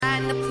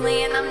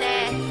I'm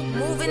that.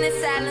 Moving in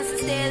silence and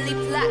steadily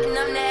plotting,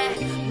 I'm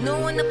that.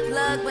 Knowing the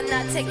plug but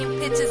not taking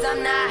pictures,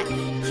 I'm not.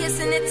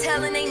 Kissing and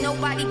telling ain't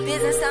nobody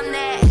business, I'm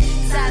that.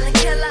 Silent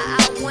killer,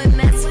 I wouldn't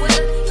mess with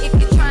her. If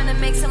you're trying to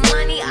make some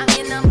money, I'm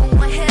your number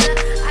one hitter.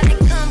 I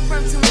didn't come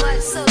from too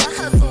much, so the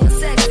hustle was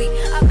sexy.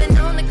 I've been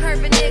on the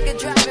curve, a nigga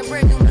driving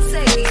brand new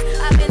Mercedes.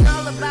 I've been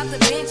all about the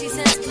Benji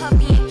since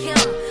Puffy and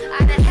Kim.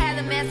 I done had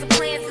a master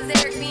plan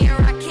since Eric B and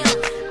Rakim.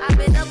 I've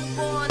been up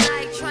all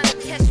night trying to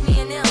catch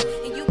me and them.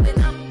 And you've been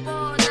up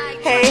all night.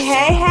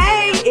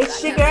 Hey,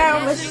 it's your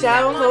girl,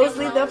 Michelle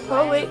Mosley, the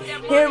poet,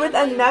 here with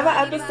another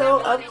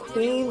episode of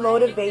Queen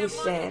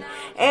Motivation.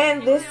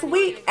 And this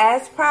week,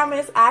 as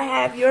promised, I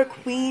have your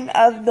Queen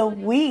of the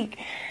Week.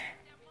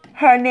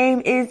 Her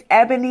name is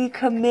Ebonie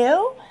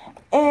Camille,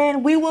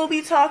 and we will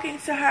be talking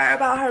to her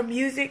about her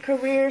music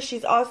career.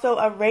 She's also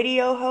a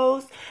radio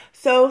host,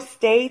 so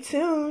stay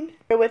tuned.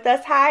 Here with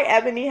us. Hi,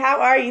 Ebonie.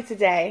 How are you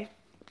today?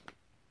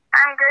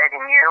 I'm good,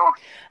 and you?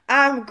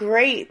 I'm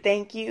great,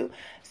 thank you.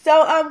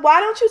 So,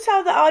 why don't you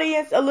tell the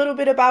audience a little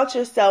bit about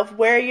yourself,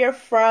 where you're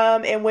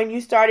from, and when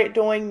you started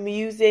doing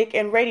music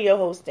and radio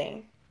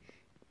hosting?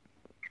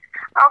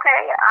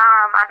 Okay,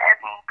 I'm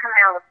Ebonie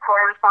Camille, of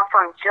course. I'm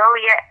from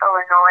Joliet,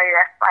 Illinois.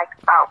 That's like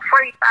about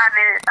 45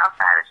 minutes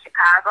outside of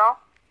Chicago.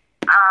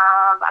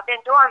 I've been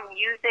doing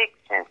music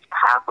since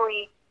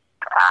probably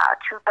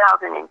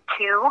 2002.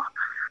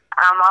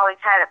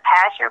 Always had a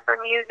passion for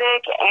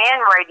music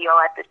and radio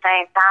at the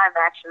same time,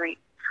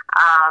 actually.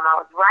 I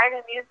was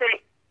writing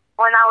music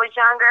when I was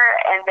younger,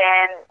 and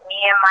then me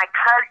and my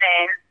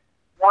cousin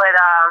would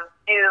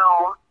do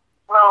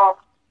little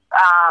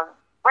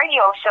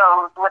radio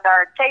shows with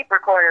our tape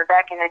recorder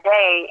back in the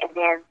day, and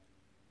then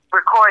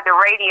record the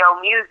radio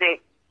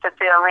music to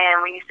fill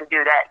in. We used to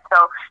do that.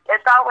 So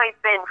it's always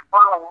been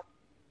fun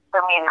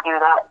for me to do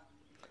that.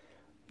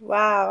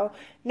 Wow.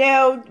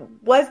 Now,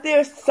 was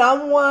there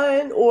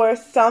someone or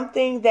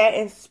something that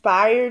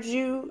inspired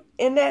you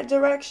in that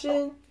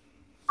direction?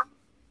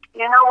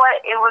 You know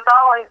what? It was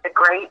always the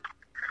greats.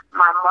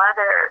 My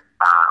mother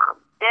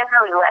didn't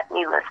really let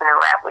me listen to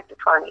rap, which is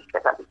funny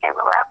because I became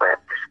a rapper.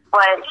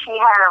 But she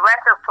had a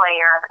record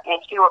player, and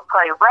she would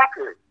play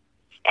records.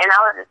 And I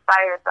was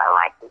inspired by,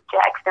 like, the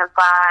Jackson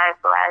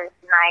 5, Gladys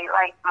Knight,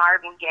 like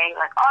Marvin Gaye,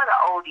 like all the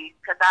oldies,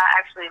 because I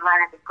actually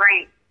learned the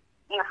great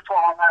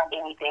before I learned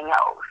anything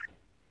else.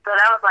 So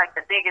that was, like,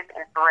 the biggest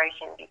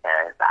inspiration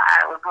because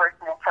I was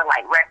listening to,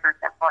 like,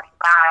 records at 45,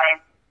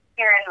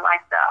 hearing,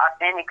 like, the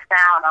authentic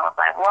sound. I was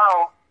like,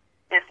 whoa,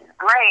 this is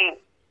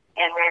great.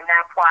 And then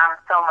that's why I'm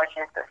so much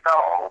into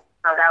soul.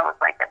 So that was,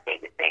 like, the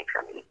biggest thing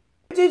for me.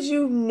 Did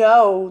you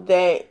know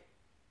that,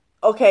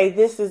 okay,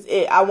 this is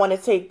it, I want to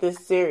take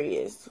this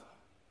serious?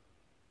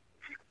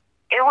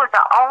 It was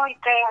the only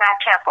thing I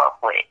kept up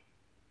with.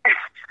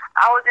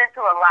 I was into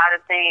a lot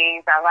of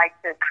things. I like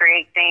to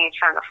create things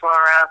from the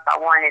floor up. I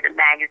wanted a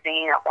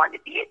magazine. I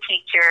wanted to be a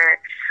teacher.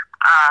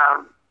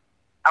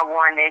 I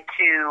wanted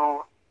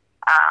to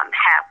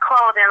have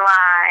clothing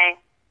line,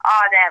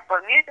 all that.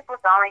 But music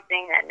was the only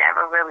thing that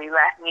never really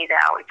left me,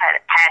 that I always had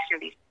a passion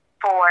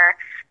before.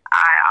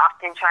 I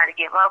often try to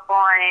give up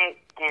on it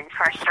and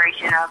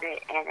frustration of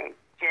it, and it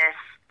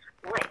just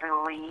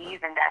wouldn't leave.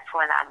 And that's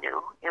when I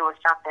knew it was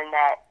something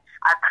that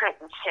I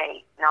couldn't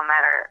shake, no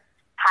matter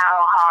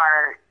how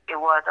hard it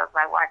was. I was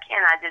like, why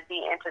can't I just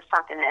be into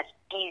something that's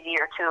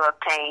easier to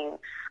obtain,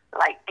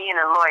 like being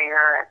a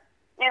lawyer,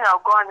 you know,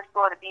 going to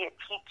school to be a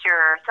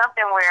teacher,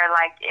 something where,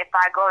 like, if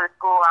I go to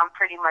school, I'm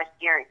pretty much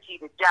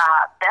guaranteed a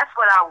job. That's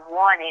what I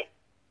wanted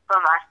for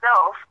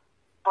myself.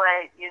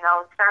 But, you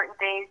know, certain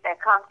things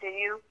that come to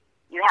you,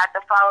 you have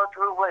to follow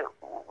through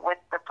with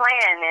the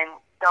plan, and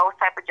those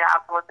type of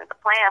jobs wasn't the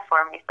plan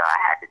for me, so I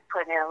had to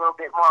put in a little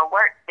bit more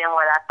work than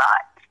what I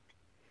thought.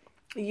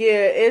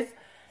 Yeah,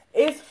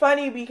 it's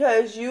funny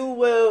because you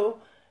will,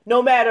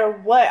 no matter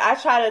what, I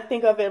try to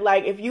think of it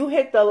like if you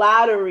hit the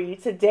lottery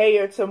today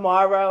or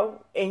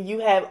tomorrow and you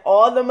have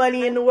all the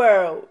money in the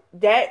world,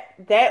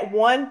 that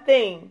one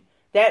thing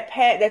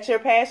that you're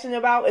passionate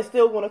about is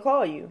still going to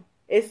call you.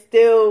 It's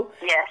still,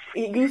 yes,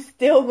 you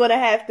still going to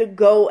have to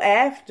go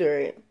after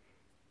it.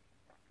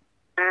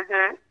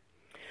 Mhm.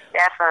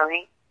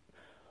 Definitely.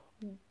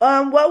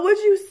 What would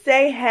you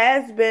say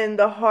has been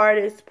the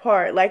hardest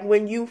part? Like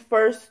when you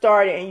first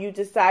started and you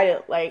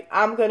decided, like,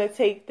 I'm going to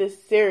take this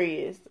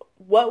serious.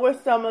 What were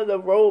some of the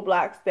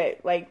roadblocks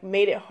that, like,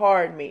 made it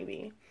hard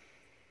maybe?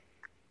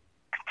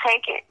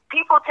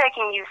 People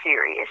taking you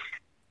serious.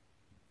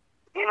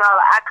 You know,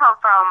 I come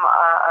from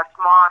a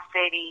small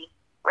city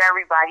where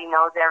everybody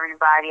knows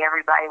everybody.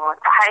 Everybody went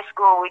to high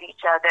school with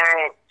each other.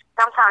 And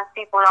sometimes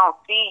people don't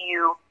see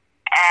you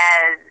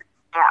as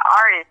an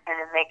artist in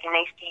the making.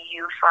 They see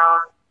you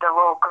from the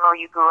little girl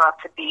you grew up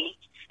to be,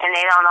 and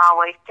they don't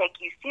always take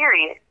you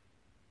serious.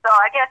 So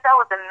I guess that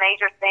was a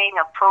major thing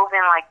of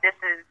proving, like, this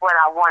is what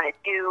I want to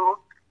do.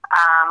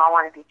 I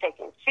want to be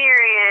taken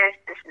serious.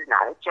 This is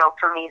not a joke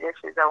for me. This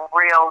is a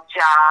real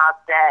job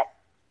that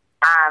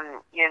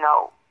I'm, you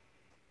know,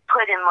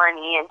 putting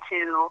money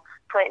into,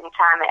 putting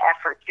time and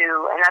effort to.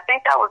 And I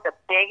think that was the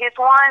biggest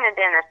one. And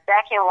then the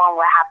second one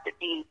would have to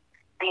be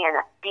being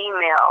a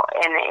female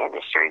in the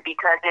industry,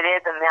 because it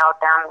is a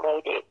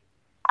male-dominated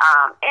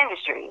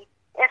industry.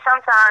 And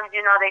sometimes,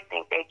 they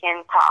think they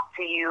can talk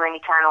to you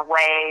any kind of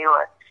way,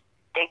 or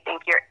they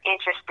think you're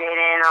interested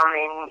in them.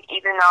 And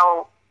even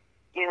though,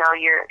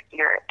 you're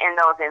in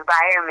those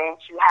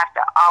environments, you have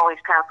to always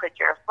kind of put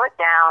your foot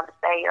down to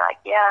say, like,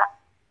 yeah,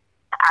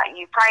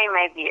 you probably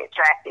may be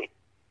attracted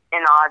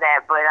and all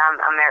that, but I'm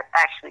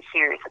actually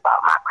serious about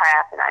my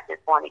craft, and I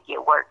just want to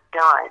get work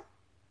done.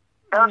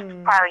 Those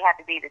probably have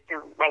to be the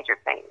two major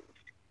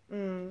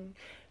things.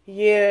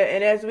 Yeah,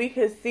 and as we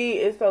can see,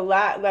 it's a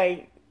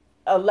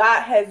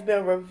lot has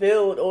been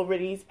revealed over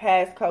these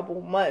past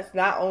couple months,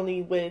 not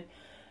only with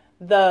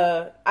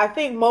I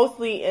think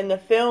mostly in the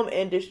film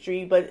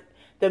industry, but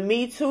the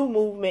Me Too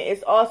movement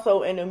is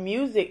also in the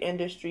music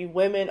industry.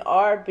 Women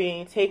are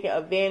being taken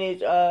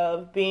advantage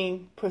of,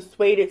 being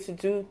persuaded to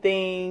do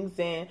things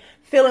and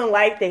feeling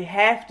like they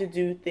have to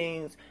do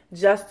things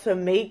just to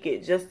make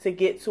it, just to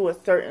get to a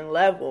certain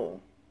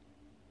level.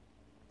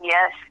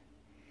 Yes,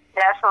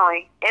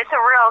 definitely. It's a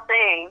real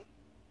thing.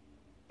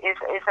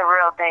 It's a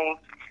real thing.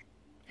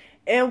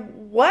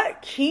 And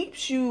what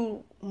keeps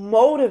you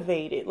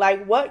motivated?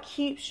 Like, what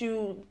keeps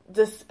you,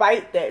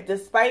 despite that,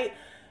 despite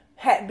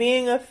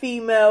being a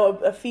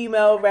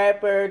female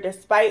rapper,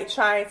 despite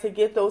trying to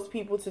get those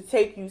people to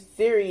take you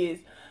serious,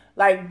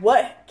 like,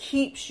 what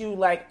keeps you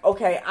like,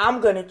 okay, I'm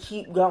going to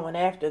keep going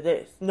after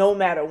this, no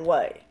matter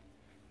what?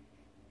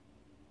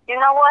 You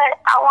know what?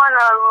 I want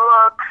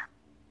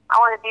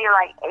to be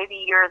like 80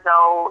 years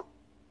old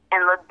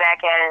and look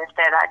back at it and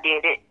say I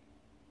did it.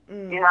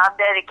 I've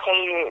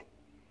dedicated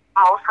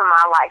most of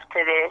my life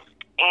to this,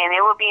 and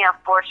it would be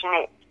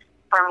unfortunate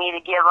for me to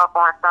give up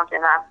on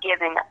something I've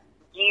given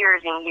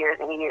years and years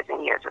and years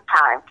and years of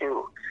time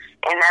to.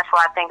 And that's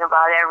what I think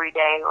about every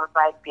day. It was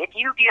like, if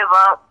you give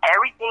up,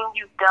 everything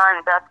you've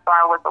done thus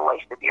far was a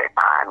waste of your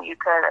time. You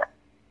could have,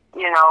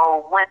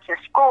 went to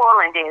school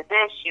and did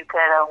this. You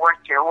could have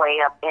worked your way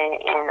up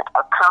in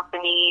a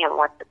company and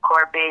went to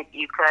corporate.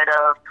 You could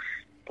have,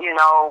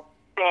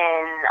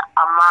 been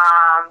a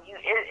mom.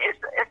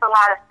 It's a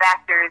lot of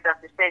factors of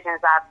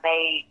decisions I've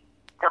made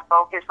to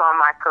focus on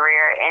my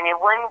career, and it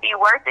wouldn't be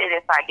worth it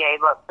if I gave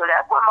up. So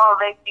that's what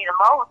motivates me the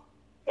most,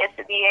 is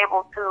to be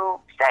able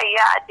to say,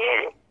 yeah, I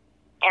did it.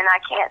 And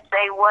I can't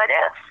say what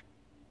if.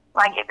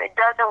 Like, if it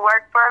doesn't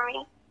work for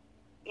me,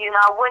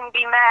 I wouldn't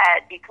be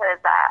mad,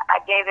 because I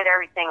gave it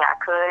everything I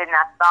could, and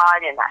I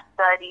thought, and I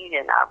studied,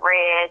 and I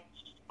read,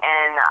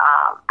 and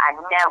I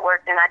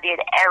networked, and I did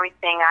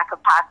everything I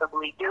could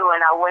possibly do,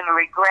 and I wouldn't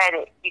regret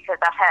it, because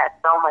I've had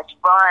so much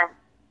fun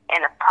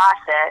in the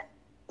process,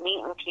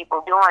 meeting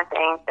people, doing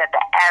things that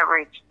the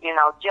average,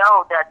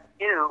 Joe doesn't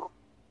do.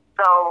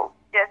 So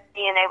just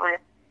being able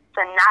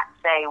to not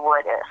say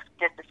what if,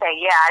 just to say,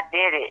 yeah, I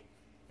did it.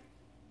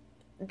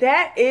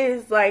 That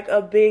is like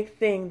a big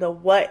thing, the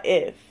what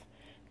if.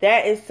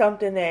 That is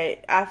something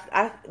that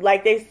I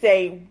like they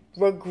say,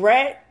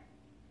 regret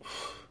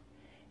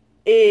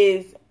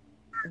is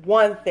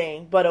one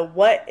thing, but a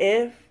what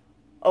if,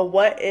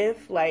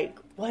 like,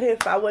 what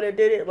if I would have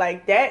did it?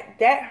 Like,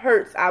 that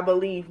hurts, I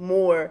believe,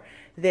 more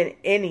than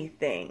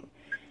anything.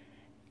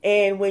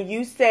 And when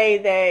you say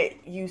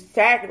that you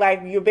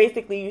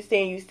you're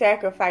saying you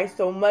sacrifice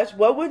so much,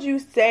 what would you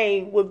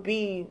say would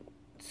be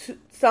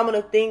some of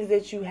the things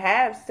that you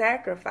have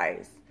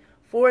sacrificed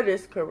for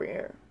this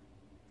career?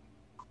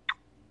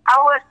 I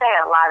would say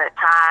a lot of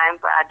time,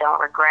 but I don't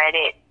regret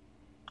it.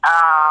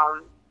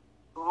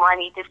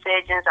 Money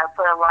decisions, I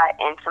put a lot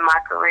into my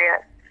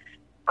career,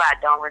 but I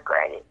don't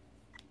regret it.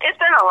 It's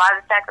been a lot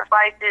of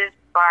sacrifices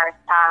as far as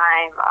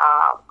time,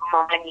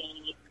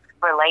 money,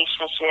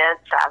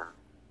 relationships. I'm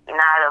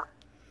not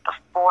a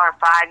 4 or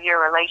 5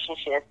 year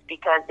relationships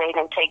because they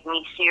didn't take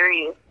me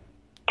serious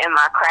in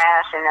my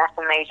craft, and that's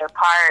a major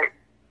part.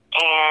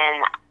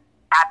 And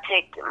I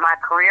picked my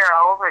career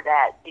over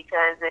that,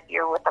 because if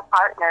you're with a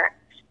partner,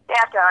 they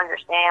have to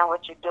understand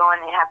what you're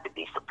doing. They have to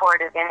be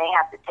supportive, and they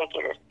have to take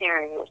it as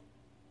serious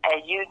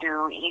as you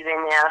do,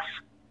 even if,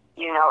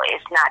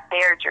 it's not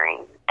their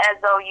dream, as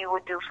though you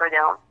would do for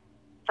them.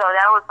 So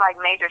that was like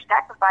major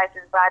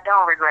sacrifices, but I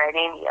don't regret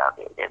any of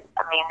it.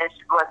 I mean, this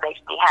is what makes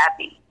me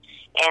happy.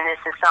 And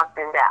this is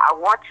something that I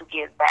want to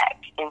give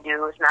back and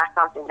do. It's not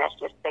something that's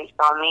just based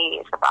on me.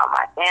 It's about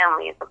my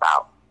family. It's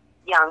about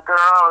young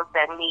girls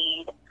that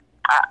need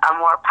a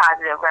more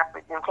positive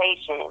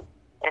representation.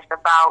 It's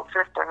about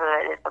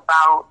sisterhood. It's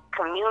about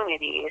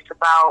community. It's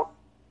about,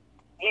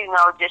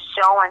 just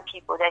showing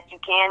people that you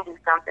can do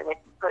something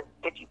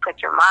if you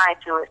put your mind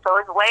to it. So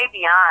it's way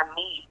beyond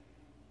me.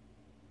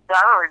 So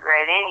I don't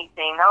regret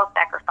anything. Those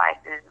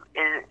sacrifices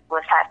is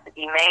what has to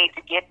be made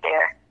to get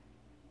there.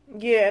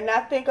 Yeah, and I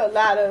think a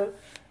lot of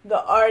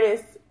the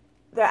artists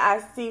that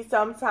I see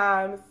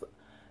sometimes,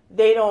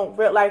 they don't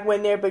like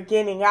when they're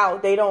beginning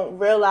out, they don't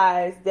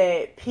realize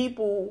that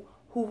people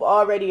who've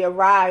already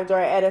arrived or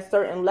at a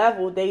certain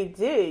level, they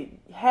did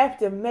have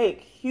to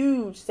make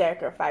huge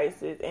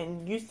sacrifices.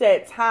 And you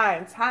said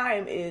time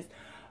is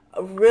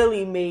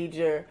really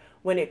major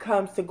when it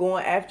comes to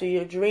going after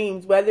your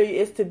dreams, whether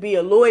it's to be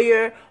a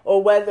lawyer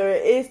or whether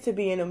it is to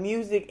be in a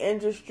music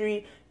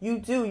industry. You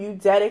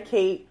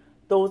dedicate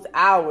those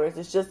hours.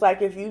 It's just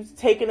like if you've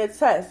taken a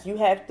test, you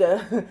have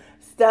to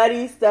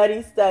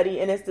study,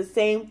 and it's the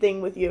same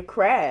thing with your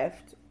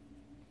craft.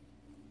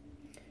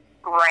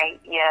 Right,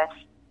 yes.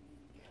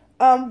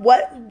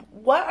 What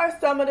are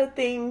some of the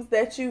things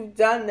that you've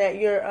done that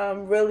you're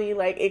really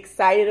like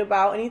excited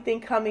about?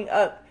 Anything coming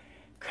up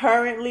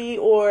currently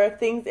or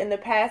things in the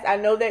past? I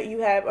know that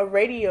you have a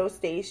radio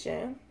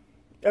station,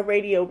 a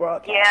radio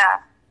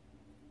broadcast.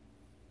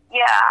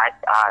 Yeah,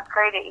 I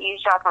created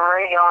Eavesdropping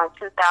Radio in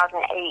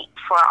 2008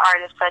 for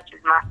artists such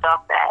as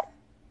myself that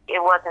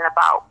it wasn't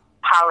about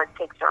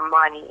politics or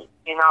money.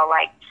 You know,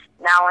 like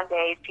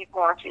nowadays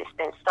people want you to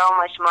spend so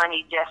much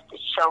money just to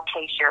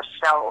showcase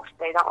yourself.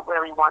 They don't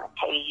really want to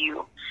pay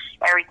you.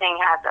 Everything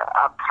has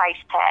a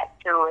price tag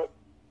to it.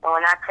 And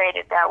when I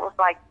created that, it was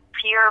like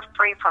pure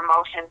free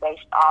promotion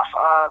based off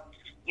of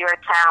your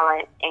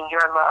talent and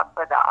your love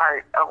for the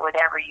art of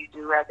whatever you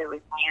do, whether it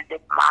was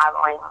music,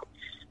 modeling,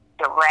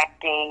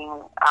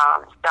 directing,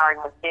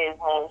 starting a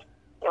business.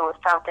 It was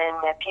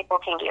something that people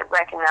can get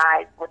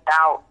recognized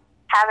without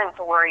having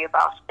to worry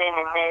about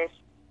spending this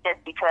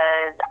just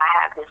because I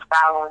have this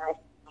following, this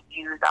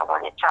views, I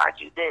want to charge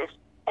you this.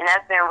 And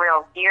that's been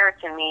real dear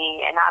to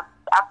me. And I've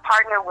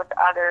partnered with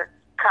other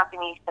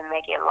companies to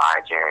make it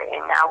larger.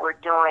 And now we're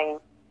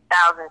doing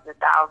thousands and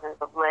thousands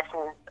of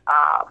listens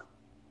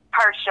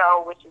per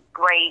show, which is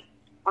great,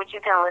 which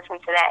you can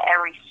listen to that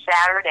every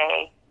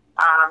Saturday,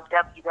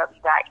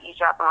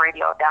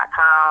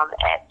 www.eavesdroppingradio.com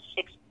at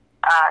 7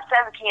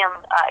 p.m.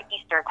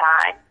 Eastern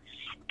Time.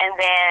 And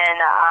then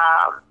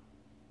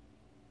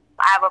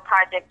I have a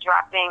project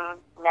dropping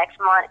next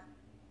month,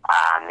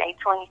 May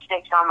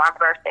 26th on my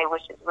birthday,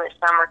 which is Lit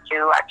Summer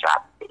 2. I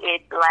dropped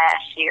it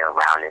last year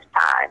around this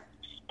time.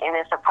 And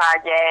it's a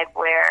project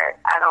where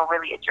I don't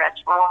really address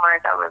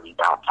rumors. I really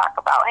don't talk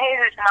about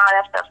haters and all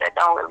that stuff that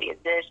don't really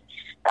exist.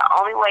 The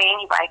only way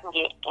anybody can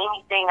get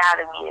anything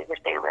out of me is if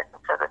they listen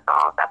to the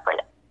songs. I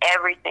put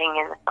everything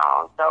in the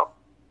song. So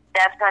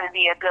that's going to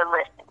be a good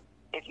listen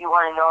if you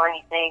want to know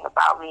anything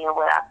about me and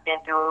what I've been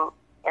through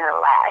in the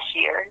last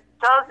year.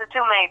 Those are the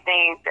two main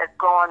things that's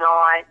going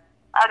on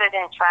other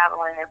than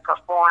traveling and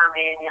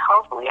performing. And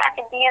hopefully I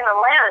can be in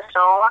Atlanta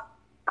soon.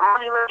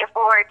 I'm really looking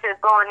forward to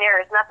going there.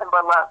 It's nothing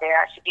but love there.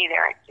 I should be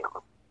there in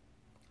June.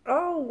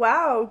 Oh,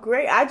 wow.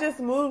 Great. I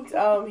just moved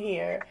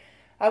here.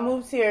 I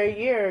moved here a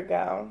year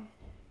ago.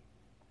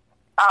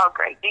 Oh,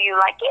 great. Do you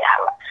like it?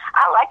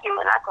 I like it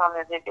when I come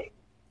and visit.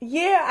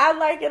 Yeah, I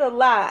like it a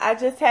lot. I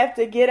just have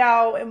to get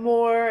out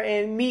more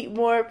and meet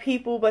more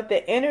people, but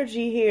the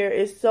energy here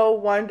is so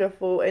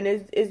wonderful, and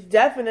it's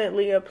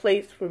definitely a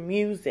place for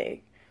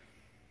music.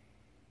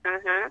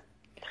 Mhm.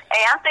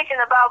 Hey, I'm thinking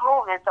about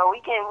moving, so we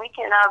can be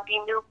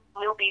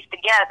newbies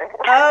together.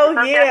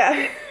 Oh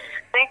yeah.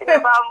 Thinking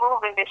about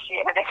moving this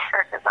year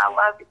because I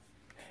love it.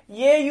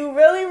 Yeah, you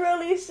really,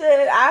 really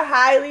should. I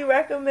highly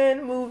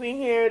recommend moving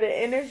here. The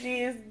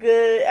energy is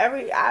good.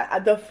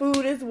 The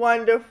food is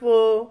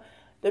wonderful.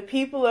 The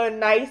people are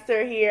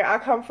nicer here. I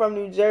come from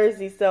New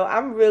Jersey, so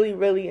I'm really,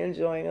 really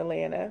enjoying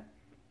Atlanta.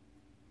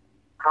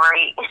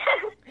 Great.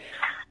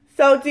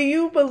 So, do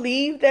you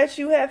believe that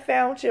you have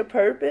found your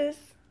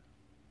purpose?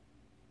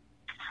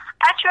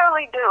 I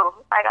truly do.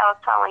 Like I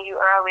was telling you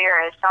earlier,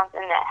 it's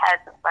something that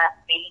hasn't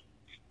left me.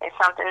 It's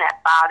something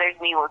that bothers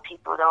me when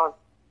people don't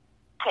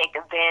take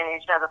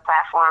advantage of the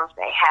platforms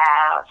they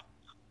have.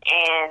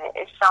 And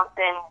it's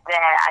something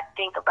that I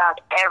think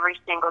about every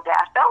single day.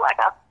 I felt like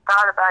I've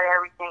thought about it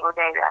every single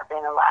day that I've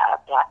been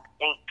alive. I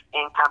think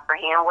and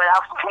comprehend what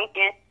I was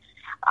thinking.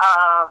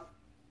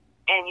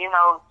 And, you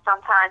know,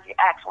 sometimes you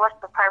ask, what's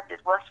the purpose?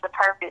 What's the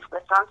purpose?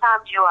 But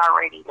sometimes you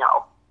already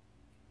know.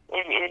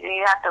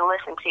 You have to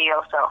listen to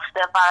yourself.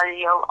 Step out of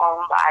your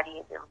own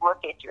body and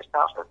look at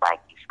yourself. It's like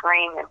you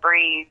scream and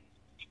breathe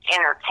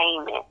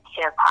entertainment,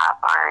 hip-hop,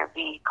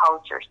 R&B,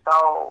 culture,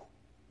 soul.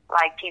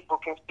 Like people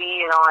can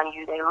see it on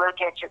you. They look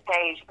at your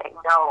page, they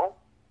know.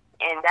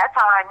 And that's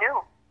how I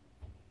knew.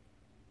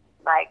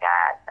 Like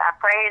I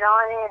prayed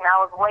on it and I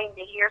was waiting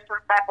to hear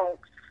some type of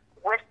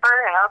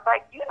whisper and I was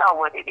like, you know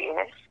what it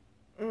is.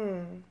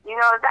 You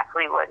know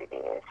exactly what it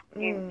is.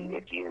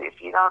 If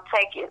you don't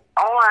take it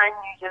on,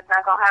 you're just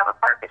not gonna have a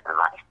purpose in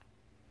life.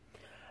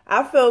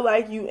 I feel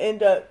like you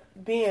end up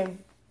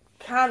being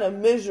kind of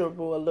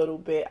miserable a little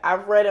bit.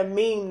 I've read a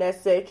meme that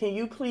said, "Can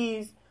you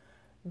please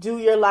do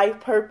your life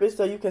purpose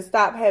so you can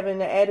stop having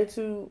the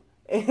attitude?"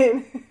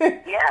 And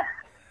yeah,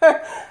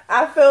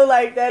 I feel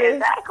like that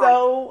is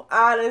so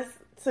honest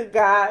to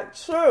God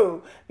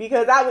true,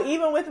 because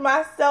even with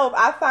myself,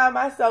 I find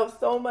myself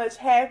so much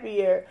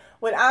happier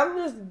when I'm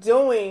just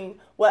doing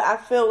what I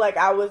feel like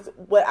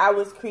what I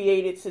was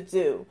created to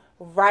do.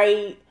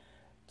 Right?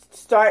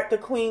 Start the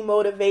Queen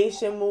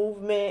Motivation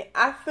movement.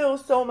 I feel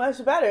so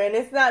much better, and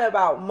it's not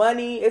about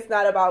money. It's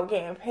not about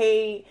getting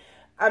paid.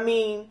 I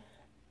mean,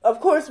 of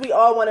course, we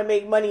all want to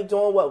make money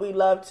doing what we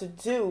love to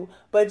do,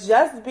 but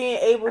just being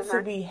able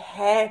to be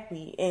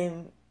happy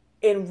and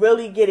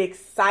really get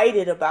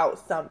excited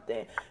about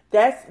something,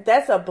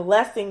 that's a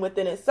blessing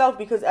within itself,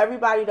 because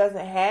everybody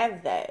doesn't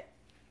have that.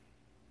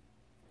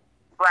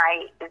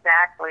 Right,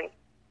 exactly.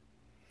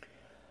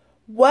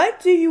 What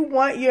do you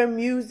want your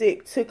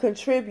music to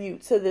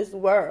contribute to this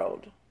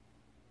world?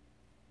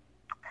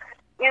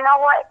 You know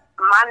what?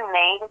 My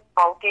main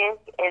focus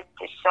is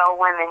to show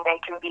women they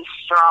can be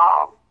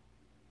strong.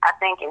 I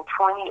think in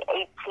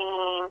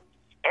 2018,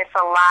 it's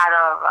a lot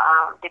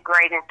of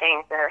degrading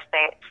things that are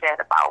said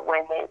about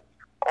women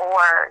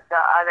or the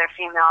other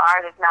female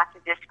artists, not to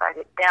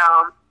discredit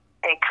them.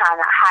 They kind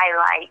of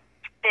highlight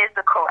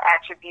physical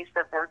attributes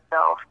of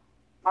themselves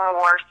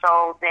more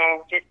so than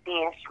just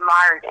being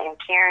smart and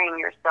carrying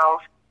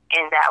yourself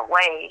in that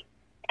way.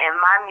 In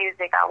my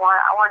music, I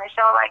want to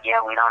show, like,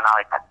 yeah, we don't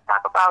always have to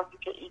talk about you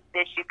can eat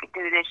this, you can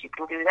do this, you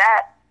can do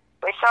that.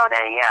 But show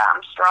that, yeah,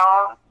 I'm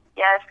strong.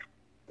 Yes,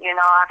 you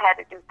know, I've had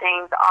to do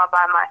things all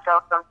by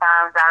myself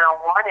sometimes. I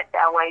don't want it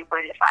that way,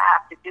 but if I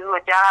have to do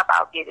a job,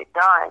 I'll get it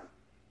done.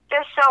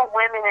 Just show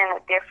women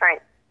in a different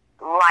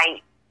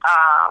light.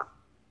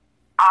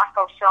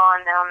 Also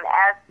showing them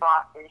as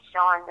bosses,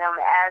 showing them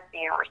as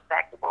being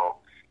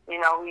respectable.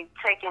 You know, we've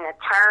taken a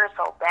turn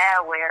so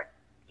bad where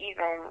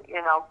even,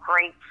 you know,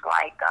 greats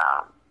like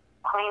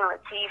Queen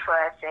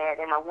Latifah said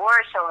in the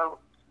award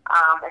show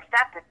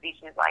acceptance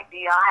speeches, like, do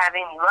y'all have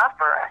any love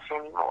for us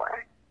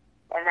anymore?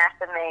 And that's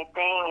the main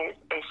thing,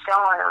 is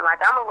showing them,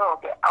 like, I'm a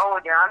little bit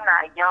older. I'm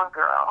not a young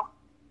girl.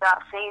 So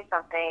I've seen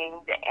some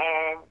things,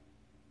 and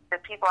the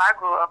people I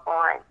grew up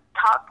on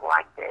talked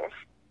like this.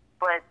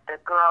 But the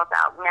girls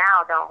out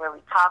now don't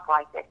really talk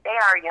like this. They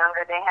are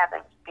younger. They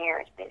haven't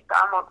experienced it. So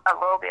I'm a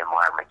little bit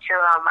more mature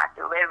on my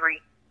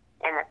delivery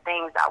and the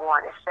things I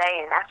want to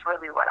say, and that's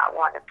really what I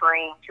want to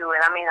bring to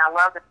it. I mean, I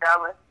love the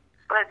fellas,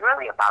 but it's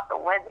really about the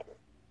women,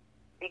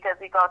 because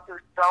we go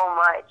through so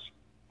much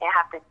and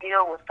have to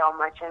deal with so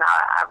much, and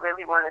I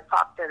really want to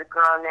talk to the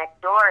girl next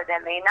door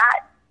that may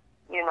not,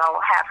 you know,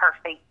 have her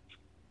feet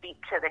speak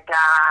to the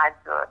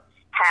gods or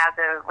have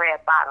the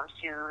red bottom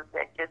shoes,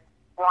 that just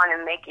want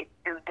to make it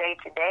through day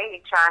to day,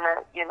 trying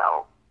to, you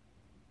know,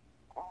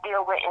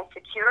 deal with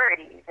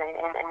insecurities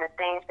and the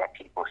things that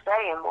people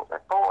say and moving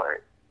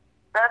forward.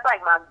 That's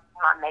like my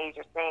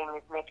major thing,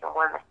 is making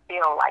women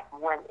feel like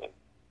women,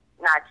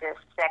 not just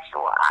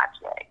sexual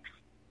objects.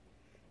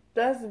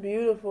 That's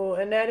beautiful,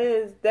 and that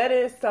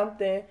is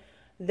something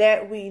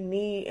that we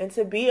need. And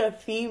to be a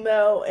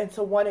female and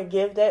to want to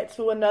give that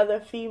to another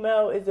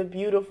female is a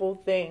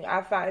beautiful thing.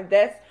 I find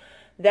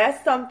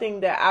that's something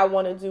that I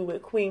want to do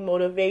with Queen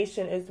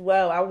Motivation as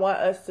well. I want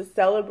us to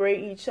celebrate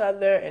each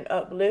other and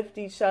uplift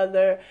each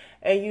other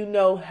and, you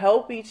know,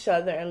 help each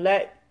other and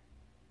let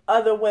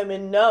other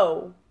women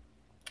know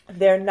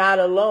they're not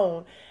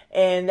alone.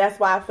 And that's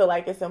why I feel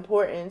like it's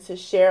important to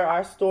share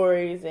our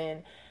stories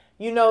and,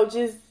 you know,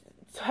 just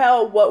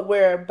tell what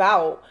we're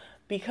about,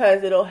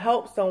 because it'll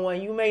help someone.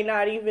 You may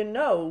not even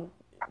know.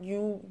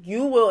 You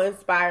will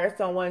inspire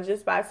someone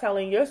just by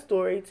telling your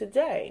story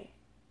today.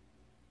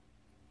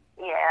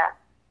 Yeah.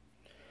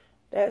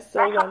 That's so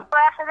I'm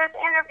glad for this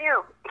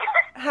interview.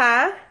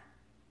 Huh?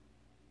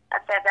 I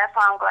said that's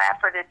why I'm glad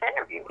for this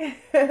interview.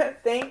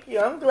 Thank you.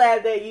 I'm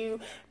glad that you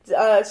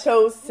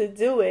chose to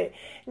do it.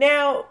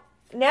 Now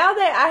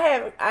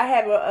that I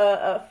have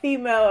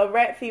a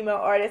rap female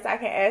artist, I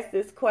can ask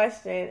this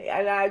question,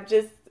 and I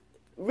just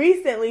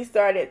recently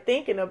started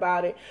thinking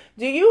about it.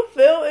 Do you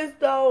feel as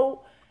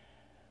though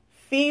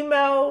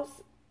females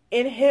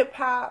in hip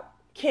hop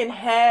can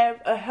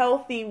have a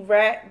healthy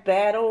rap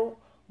battle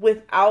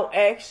without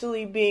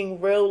actually being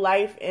real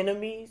life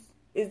enemies?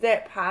 Is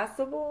that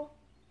possible?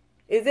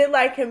 Is it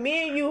like, can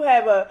me and you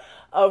have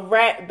a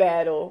rap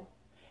battle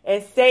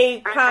and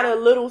say kind of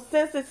little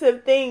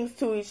sensitive things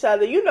to each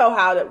other? You know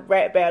how the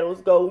rap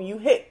battles go. You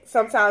hit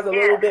sometimes a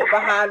little bit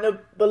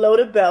below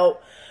the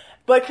belt.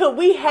 But could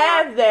we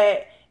have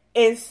that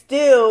and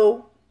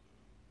still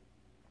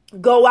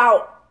go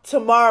out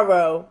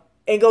tomorrow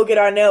and go get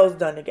our nails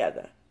done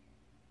together?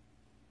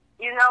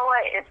 You know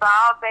what? It's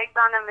all based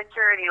on the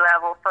maturity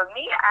level. For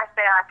me, I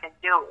say I can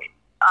do it.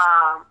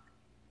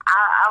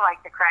 I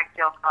like to crack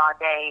jokes all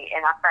day,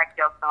 and I crack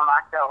jokes on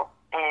myself.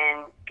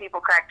 And people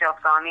crack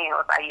jokes on me, and it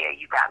was like, yeah,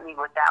 you got me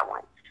with that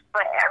one.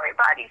 But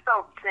everybody's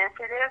so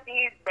sensitive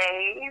these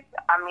days.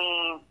 I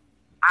mean,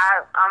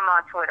 I'm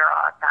on Twitter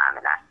all the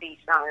time, and I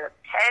see some of the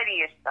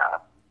pettiest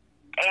stuff.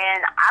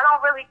 And I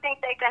don't really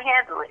think they can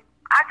handle it.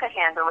 I could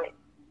handle it.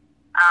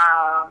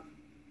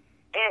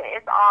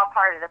 It's all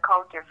part of the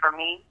culture for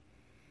me.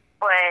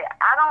 But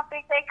I don't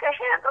think they could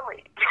handle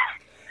it.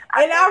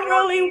 And I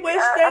really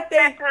wish that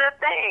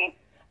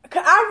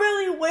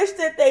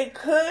they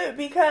could,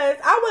 because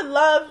I would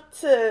love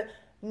to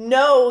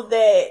know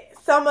that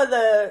some of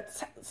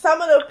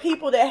the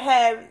people that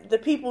have the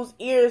people's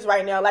ears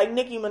right now, like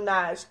Nicki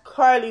Minaj,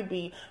 Cardi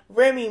B,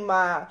 Remy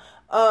Ma,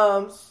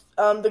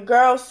 the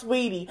girl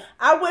Sweetie.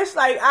 I wish,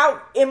 like,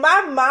 in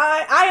my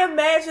mind, I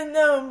imagine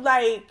them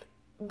like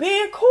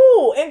being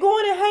cool and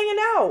going and hanging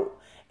out.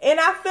 And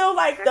I feel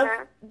like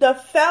the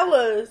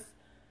fellas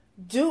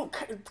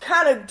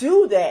kind of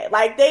do that.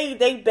 Like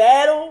they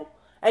battle,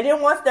 and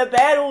then once the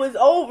battle is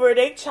over,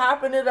 they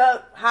chopping it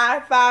up,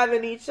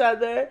 high-fiving each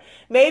other.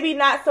 Maybe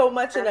not so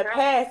much in the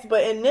past,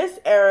 but in this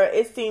era,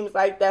 it seems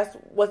like that's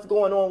what's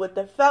going on with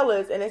the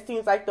fellas, and it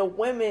seems like the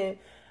women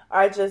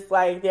are just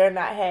like, they're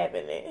not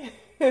having it.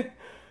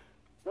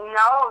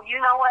 No,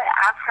 you know what?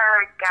 I've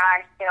heard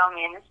guys tell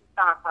me, and this is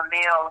coming from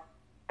males,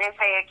 they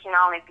say it can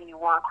only be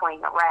one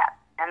queen of rap.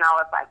 And I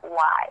was like,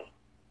 why?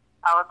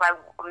 I was like,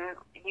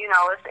 you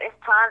know, it's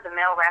tons of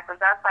male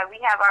rappers. I was like, we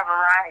have our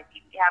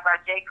variety. We have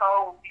our J.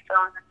 Cole when we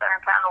feel in a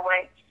certain kind of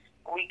way.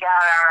 We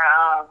got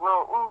our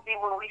Lil Uzi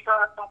when we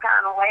feel in some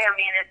kind of way. I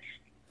mean,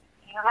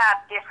 you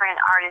have different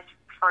artists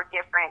for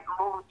different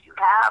moods you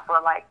have.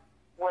 But, like,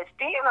 with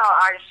female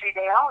artistry,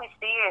 they only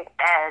see it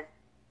as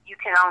you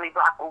can only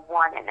rock with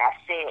one and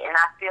that's it. And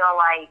I feel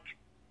like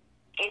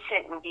it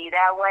shouldn't be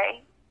that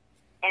way.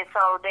 And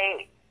so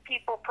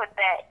people put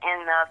that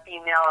in the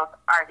female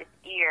artist's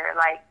ear.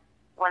 Like,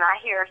 when I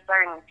hear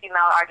certain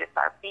female artists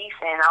are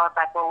beefing, I was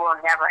like, well, we'll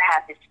never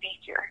have this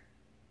feature.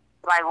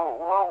 Like,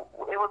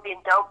 it would be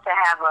dope to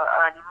have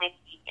a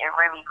Nicki and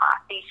Remy Ma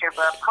feature,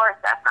 but of course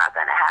that's not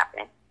going to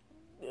happen.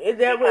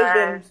 That would have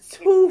been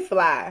too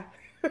fly.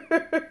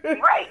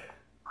 Right.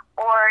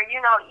 Or,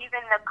 you know,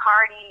 even the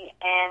Cardi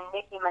and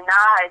Nicki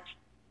Minaj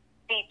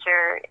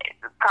feature,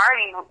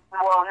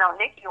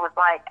 Nicki was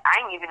like, I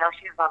didn't even know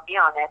she was going to be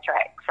on that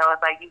track. So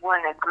it's like, you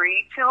wouldn't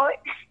agree to it.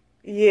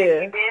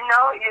 Yeah. You didn't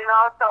know, you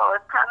know, so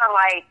it's kind of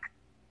like,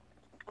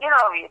 get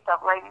over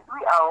yourself, ladies. We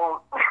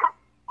old.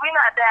 We're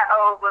not that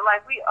old, but,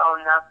 like, we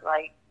old enough,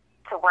 like,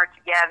 to work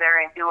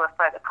together and do it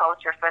for the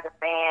culture, for the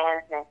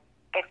fans. And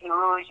if you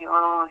lose, you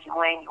lose. You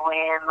win, you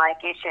win. Like,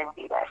 it shouldn't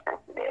be that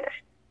sensitive.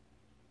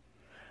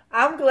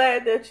 I'm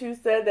glad that you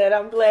said that.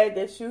 I'm glad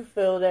that you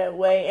feel that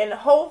way. And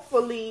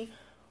hopefully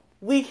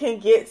we can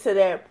get to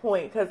that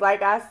point. Because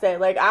like I said,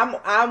 like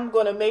I'm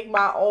going to make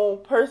my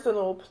own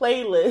personal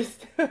playlist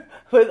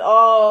with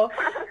all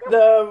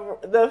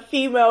the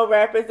female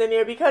rappers in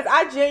there. Because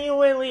I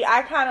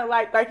kind of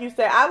like you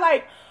said, I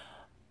like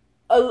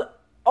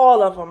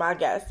all of them, I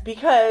guess.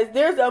 Because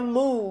there's a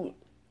mood.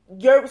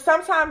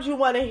 Sometimes you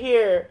want to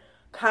hear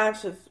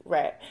conscious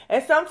rap,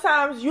 and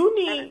sometimes you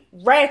need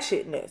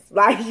ratchetness.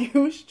 Like,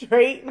 you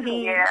straight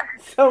need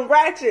some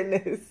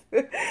ratchetness.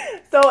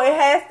 So it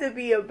has to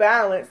be a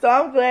balance. So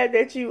I'm glad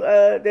that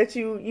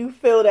you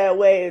feel that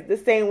way, the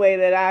same way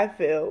that I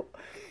feel.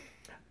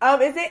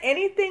 Is there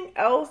anything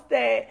else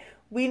that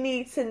we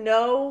need to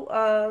know?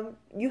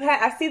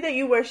 I see that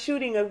you were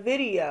shooting a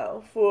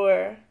video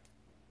for.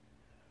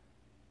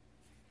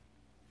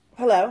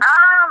 Hello.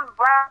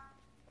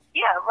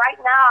 Yeah, right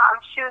now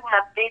I'm shooting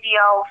a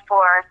video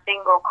for a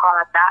single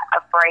called Not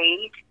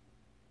Afraid.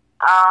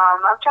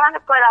 I'm trying to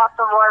put out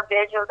some more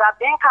visuals. I've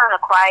been kind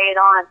of quiet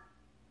on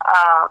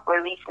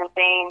releasing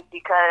things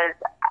because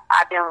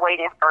I've been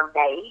waiting for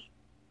May.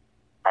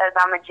 Because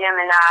I'm a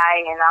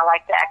Gemini and I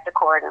like to act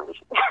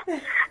accordingly.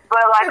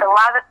 But, like, a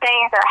lot of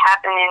things are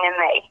happening in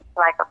May.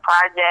 Like a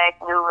project,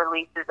 new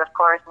releases, of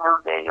course,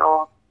 new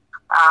visuals.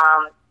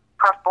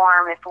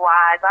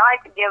 Performance-wise, I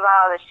like to give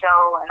out a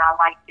show, and I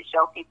like to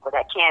show people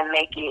that can't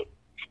make it.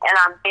 And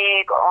I'm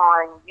big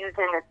on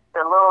using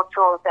the little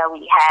tools that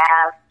we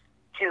have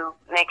to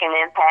make an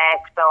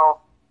impact.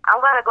 So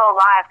I'm going to go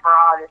live for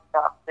all this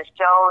stuff, the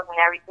shows and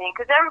everything,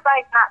 because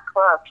everybody's not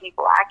club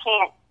people. I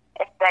can't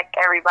expect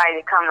everybody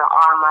to come to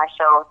all my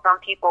shows.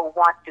 Some people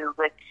want to,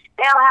 but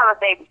they don't have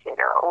a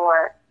babysitter,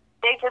 or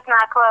they just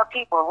not club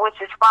people, which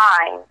is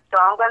fine.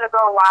 So I'm going to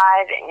go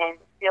live and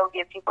still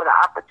give people the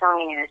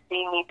opportunity to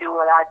see me do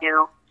what I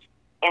do,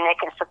 and they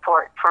can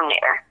support from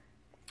there.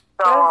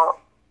 So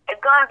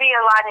it's going to be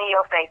a lot in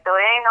your face, so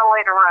there ain't no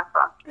way to run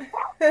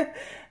from.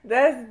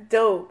 That's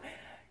dope.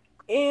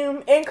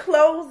 In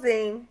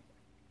closing,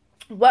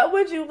 what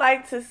would you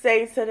like to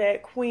say to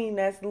that queen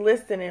that's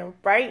listening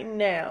right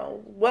now?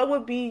 What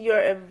would be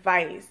your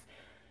advice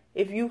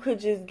if you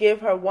could just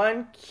give her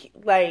one,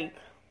 like,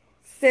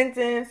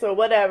 sentence or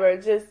whatever,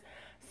 just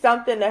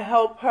something to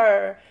help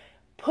her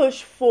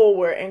push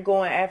forward and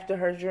going after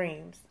her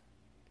dreams?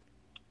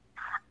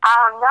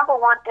 Number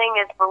one thing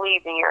is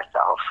believe in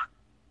yourself.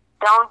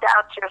 Don't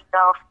doubt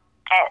yourself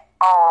at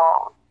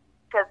all.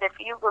 Because if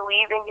you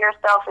believe in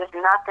yourself, there's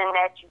nothing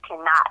that you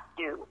cannot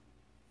do.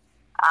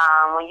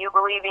 When you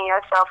believe in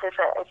yourself,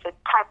 it's a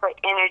type of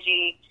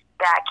energy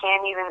that I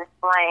can't even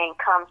explain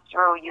comes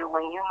through you.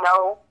 When you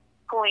know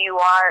who you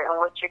are and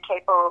what you're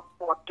capable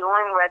of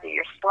doing, whether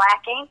you're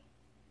slacking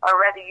or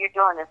whether you're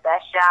doing the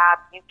best job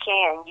you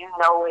can, you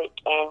know it,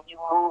 and you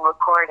move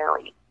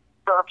accordingly.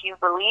 So if you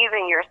believe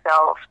in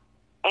yourself,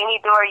 any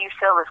door you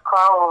feel is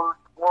closed,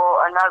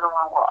 well, another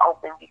one will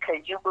open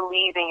because you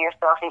believe in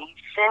yourself and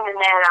you're sending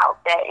that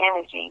out, that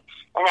energy,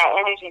 and that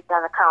energy is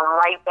going to come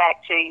right back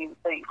to you.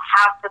 So you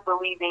have to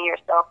believe in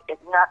yourself. If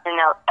nothing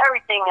else,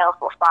 everything else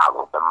will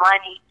follow. The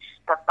money,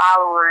 the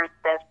followers,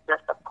 the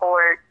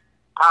support,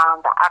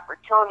 the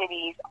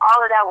opportunities,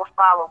 all of that will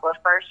follow. But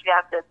first, you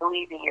have to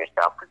believe in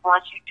yourself, because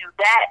once you do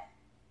that,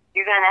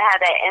 you're going to have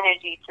that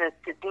energy to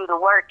do the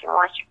work. And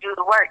once you do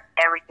the work,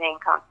 everything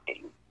comes to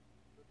you.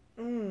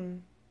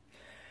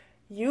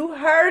 You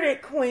heard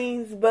it,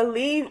 Queens.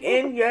 Believe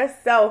in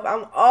yourself.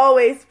 I'm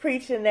always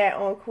preaching that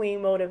on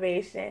Queen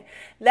Motivation.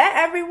 Let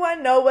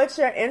everyone know what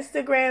your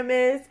Instagram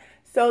is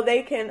so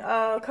they can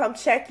come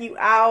check you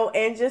out.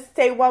 And just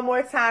say one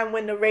more time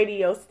when the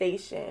radio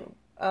station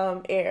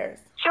airs.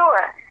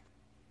 Sure.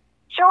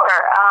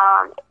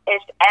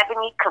 It's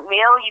Ebonie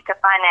Camille. You can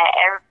find that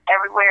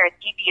everywhere. It's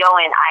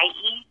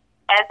EBONIE,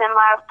 as in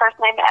my first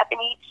name,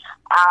 Ebonie.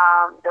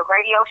 The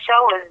radio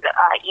show is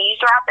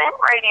Eavesdropping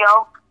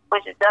Radio,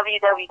 which is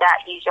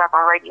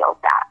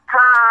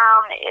www.eavesdroppingradio.com.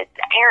 It's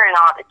airing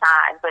all the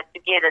time, but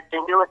to get the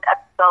newest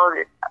episode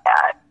is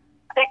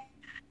 6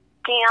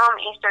 p.m.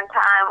 Eastern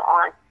Time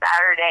on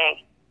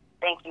Saturday.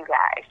 Thank you,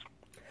 guys.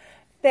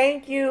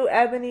 Thank you,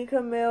 Ebonie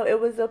Camille. It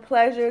was a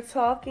pleasure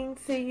talking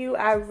to you.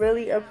 I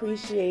really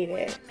appreciate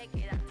it.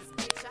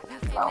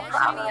 No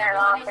problem at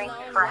all. Thank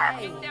you for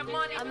having me. I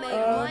make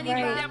money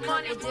by a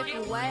couple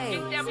different ways,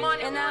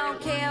 and I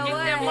don't care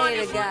what a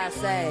hater guy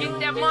say.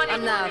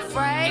 I'm not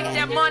afraid,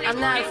 and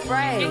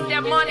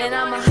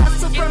I'm a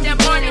hustle from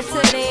beginning to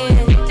the